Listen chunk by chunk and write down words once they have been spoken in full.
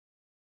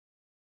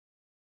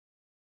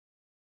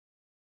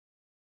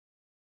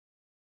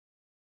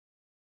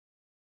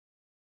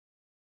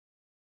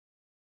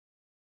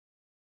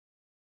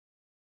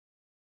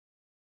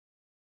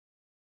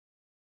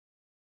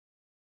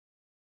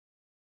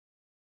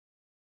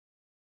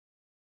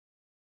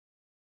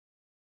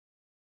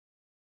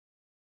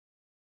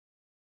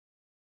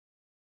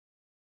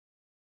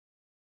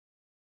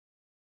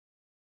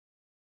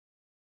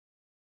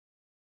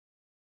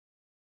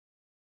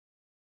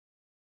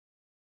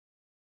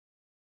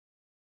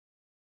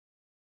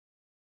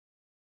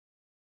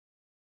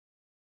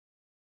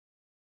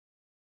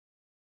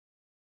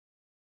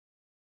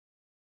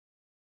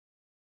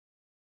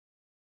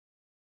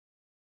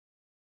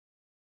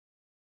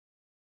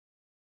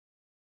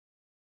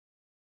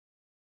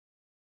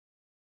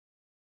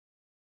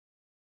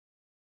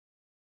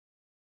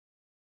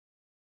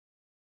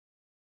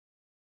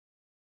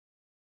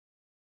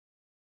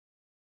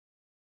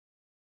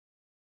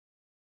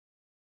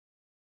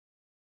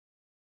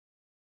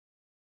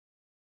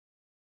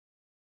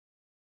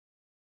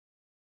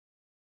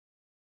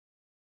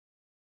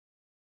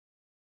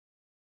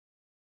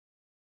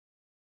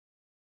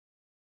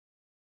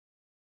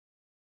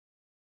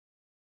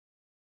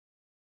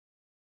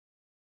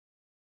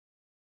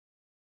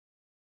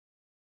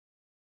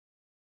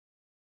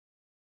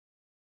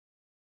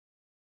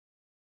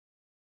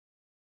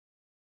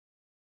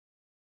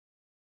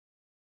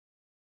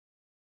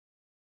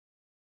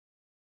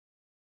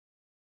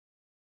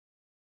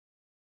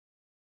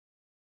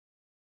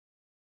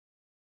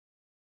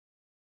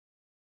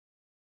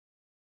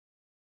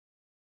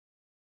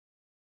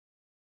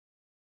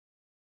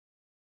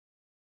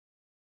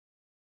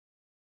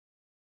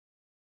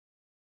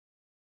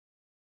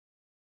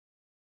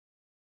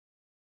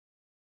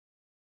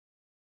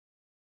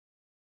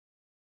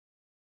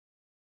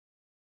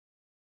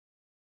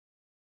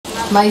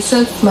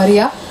myself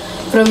Maria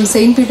from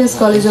St. Peter's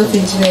College of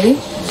Engineering.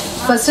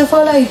 First of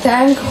all, I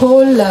thank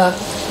whole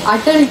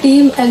Atal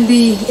team and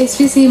the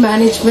SVC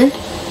management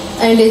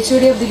and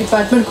HOD of the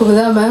department,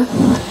 Kumudha ma'am,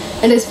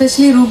 and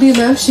especially Ruby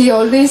ma'am. She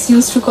always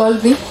used to call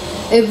me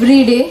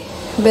every day,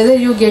 whether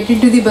you get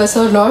into the bus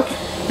or not.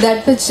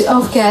 That much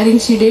of caring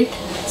she did.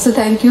 So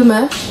thank you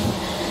ma'am.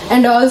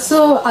 And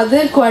also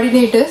other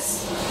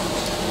coordinators.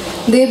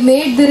 They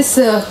made this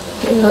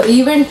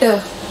event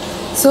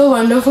so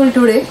wonderful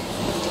today.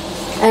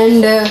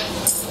 And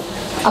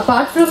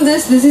apart from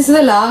this, this is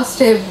the last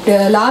day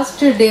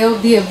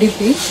of the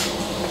FDP.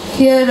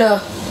 Here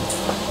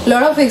a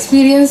lot of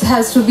experience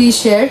has to be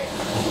shared.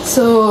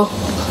 So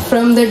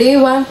from the day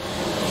one,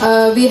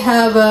 we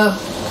have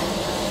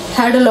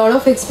had a lot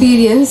of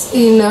experience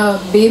in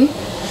BIM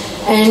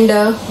and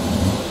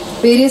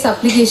various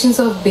applications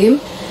of BIM,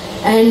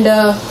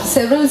 and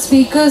several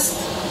speakers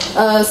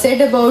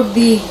said about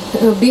the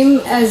BIM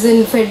as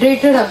in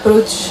federated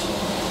approach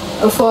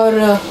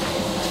for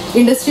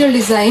industrial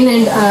design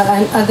and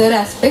other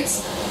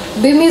aspects.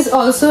 BIM is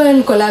also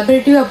a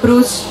collaborative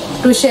approach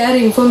to share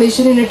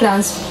information in a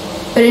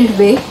transparent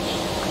way.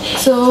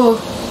 So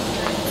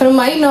from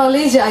my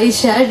knowledge, I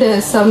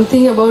shared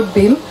something about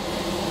BIM.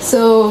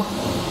 So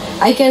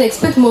I can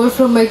expect more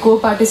from my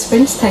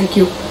co-participants. Thank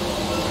you.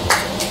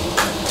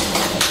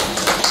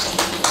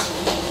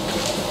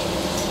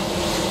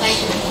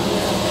 Thank you.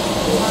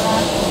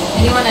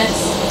 Anyone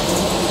else?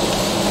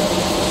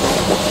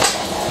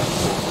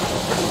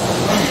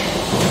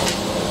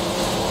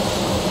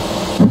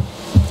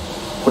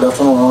 Good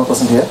afternoon, one more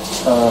person here.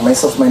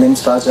 Myself, my name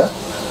is Raja.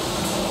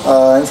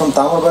 I'm from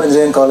Tamilbar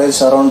Engineering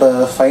College, around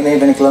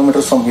 590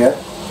 kilometers from here.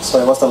 So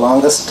I was the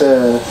longest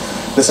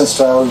distance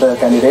traveled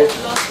candidate.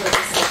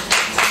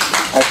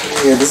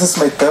 Actually, this is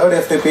my third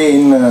FDP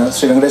in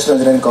Sri Venkateshwara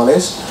Engineering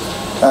College.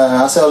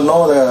 As you all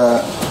know,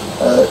 the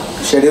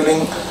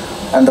scheduling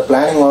and the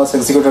planning was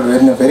executed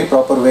in a very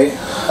proper way.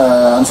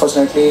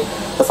 Unfortunately,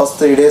 the first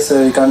 3 days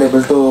we can't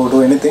able to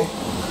do anything.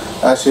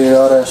 Actually,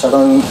 our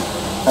shutdown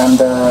and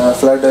the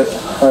flood,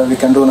 we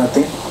can do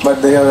nothing.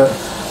 But they have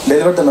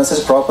delivered the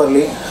message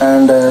properly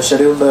and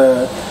scheduled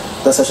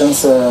the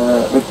sessions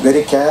with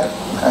very care,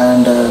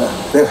 and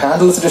they have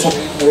handled the situation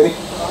in a very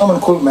calm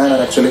and cool manner.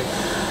 Actually,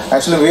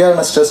 we are in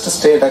a stressed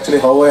state. Actually,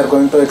 how we are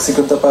going to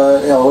execute the,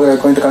 how we are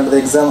going to come to the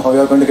exam, how we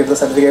are going to get the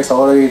certificates,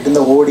 how are we in the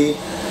OD,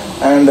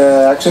 and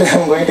actually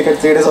I'm going to get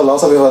 3 days of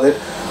loss of with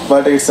it,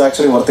 but it's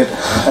actually worth it.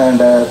 And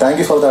thank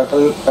you for the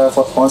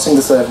for sponsoring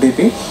this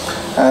FDP,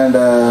 and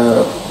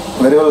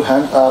very well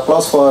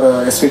applause for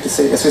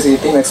SVC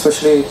team,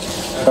 especially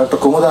Dr.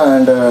 Kumudha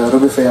and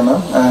Ruby Freya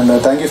ma'am,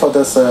 and thank you for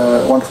this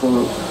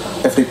wonderful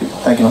FDP.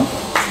 Thank you ma'am.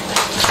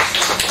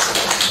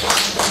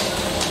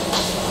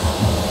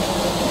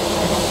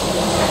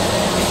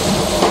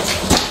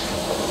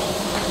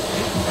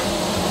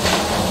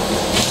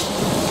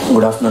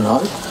 Good afternoon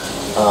all.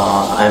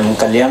 I am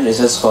Kalyan,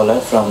 research scholar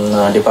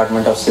from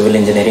Department of Civil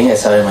Engineering,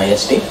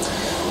 SRMIST.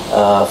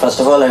 First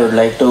of all, I would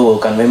like to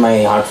convey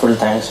my heartfelt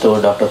thanks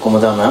to Dr.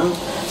 Kumudha ma'am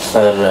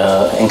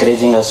for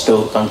encouraging us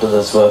to come to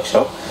this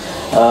workshop.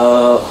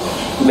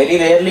 Very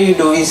rarely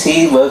do we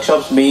see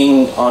workshops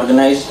being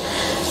organized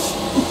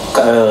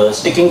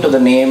sticking to the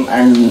name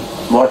and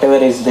whatever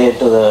is there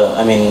to the,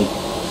 I mean,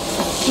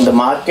 the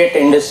market,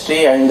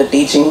 industry and the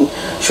teaching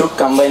should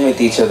combine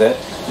with each other.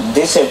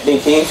 This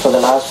FDP for the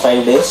last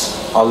 5 days,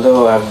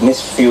 although I've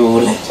missed few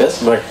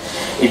lectures, but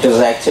it was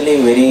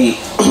actually very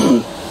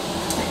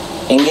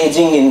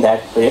engaging in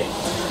that way.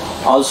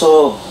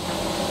 Also,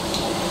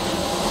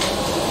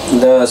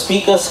 the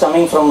speakers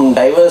coming from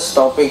diverse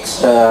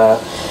topics,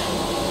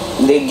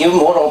 they give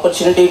more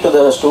opportunity to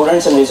the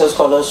students and research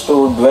scholars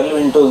to delve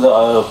into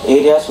the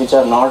areas which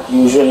are not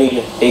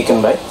usually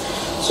taken by.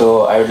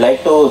 So I would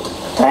like to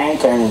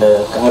thank and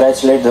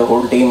congratulate the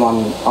whole team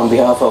on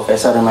behalf of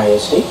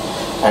SRMIST,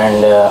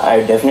 and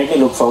I definitely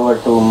look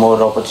forward to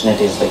more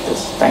opportunities like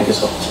this. Thank you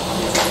so much.